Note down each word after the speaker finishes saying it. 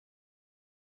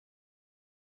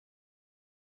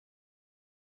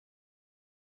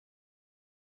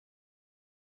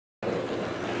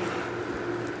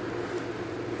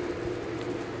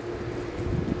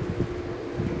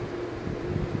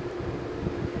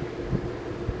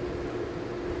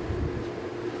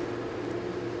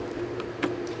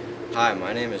Hi,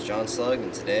 my name is John Slug,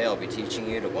 and today I'll be teaching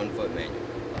you the 1-foot manual.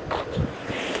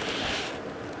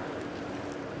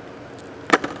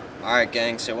 Alright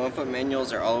gang, so 1-foot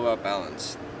manuals are all about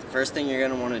balance. The first thing you're going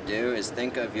to want to do is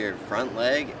think of your front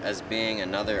leg as being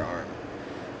another arm.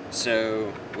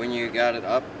 So when you got it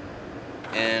up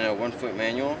in a 1-foot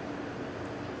manual,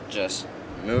 just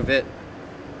move it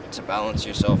to balance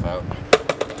yourself out.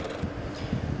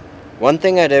 One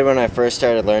thing I did when I first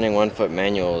started learning 1-foot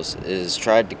manuals is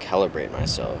tried to calibrate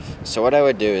myself. So what I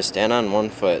would do is stand on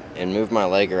one foot and move my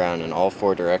leg around in all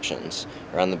 4 directions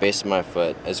around the base of my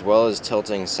foot, as well as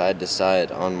tilting side to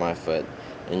side on my foot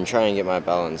and try and get my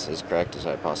balance as correct as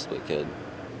I possibly could.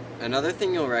 Another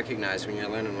thing you'll recognize when you're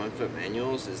learning 1-foot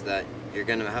manuals is that you're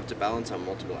going to have to balance on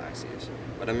multiple axes.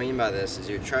 What I mean by this is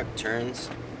your truck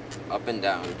turns up and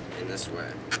down in this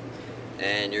way,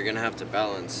 and you're going to have to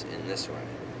balance in this way.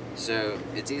 So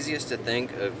it's easiest to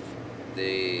think of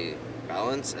the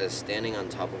balance as standing on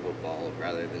top of a ball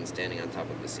rather than standing on top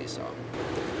of a seesaw.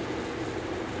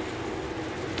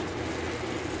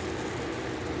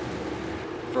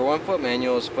 For 1-foot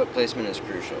manuals, foot placement is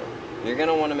crucial. You're going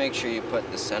to want to make sure you put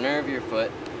the center of your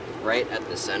foot right at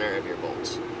the center of your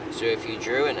bolts. So if you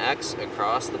drew an X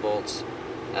across the bolts,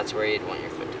 that's where you'd want your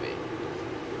foot to be.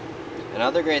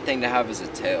 Another great thing to have is a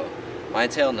tail. My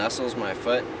tail nestles my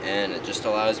foot and it just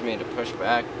allows me to push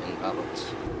back and balance.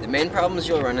 The main problems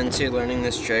you'll run into learning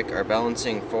this trick are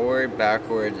balancing forward,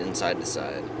 backward, and side to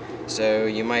side. So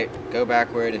you might go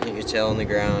backward and hit your tail on the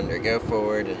ground, or go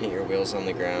forward and hit your wheels on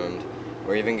the ground,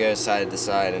 or even go side to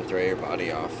side and throw your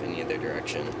body off in either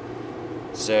direction.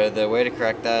 So the way to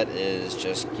correct that is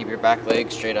just keep your back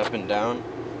leg straight up and down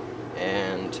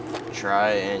and try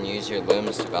and use your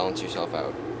limbs to balance yourself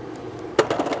out.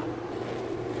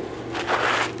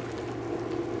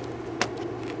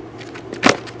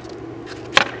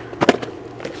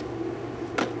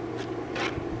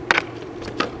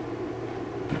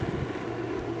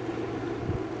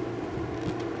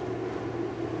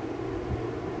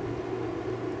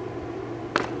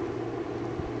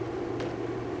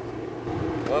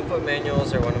 One-foot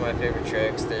manuals are one of my favorite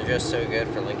tricks. They're just so good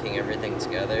for linking everything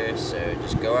together, so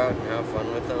just go out and have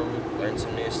fun with them, learn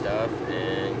some new stuff,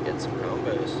 and get some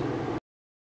combos.